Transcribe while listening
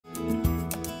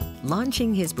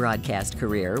launching his broadcast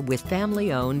career with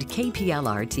family-owned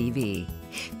KPLR TV.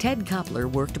 Ted Koplar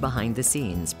worked behind the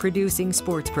scenes, producing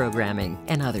sports programming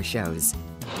and other shows.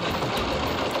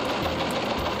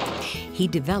 He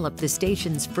developed the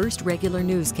station's first regular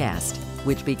newscast,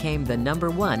 which became the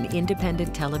 #1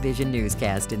 independent television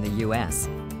newscast in the U.S.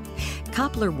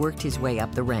 Koplar worked his way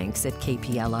up the ranks at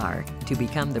KPLR to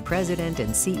become the president and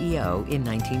CEO in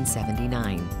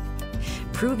 1979.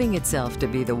 Proving itself to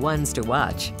be the ones to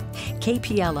watch,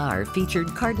 KPLR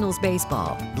featured Cardinals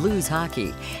baseball, Blues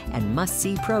hockey, and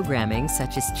must-see programming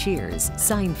such as Cheers,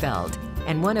 Seinfeld,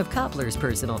 and one of Koplar's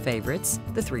personal favorites,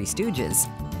 The Three Stooges.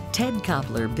 Ted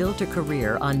Koplar built a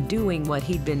career on doing what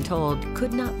he'd been told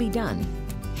could not be done.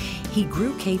 He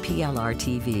grew KPLR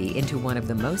TV into one of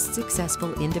the most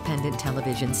successful independent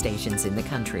television stations in the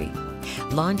country,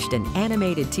 launched an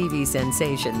animated TV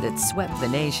sensation that swept the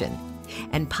nation,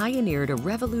 and pioneered a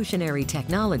revolutionary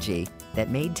technology that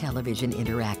made television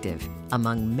interactive,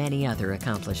 among many other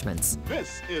accomplishments.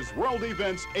 This is World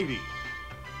Events 80.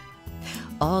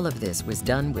 All of this was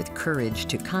done with courage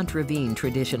to contravene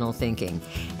traditional thinking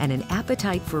and an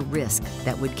appetite for risk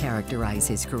that would characterize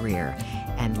his career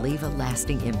and leave a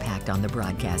lasting impact on the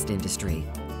broadcast industry.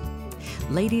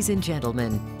 Ladies and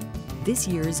gentlemen, this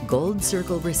year's Gold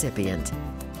Circle recipient,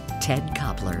 Ted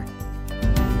Koplar.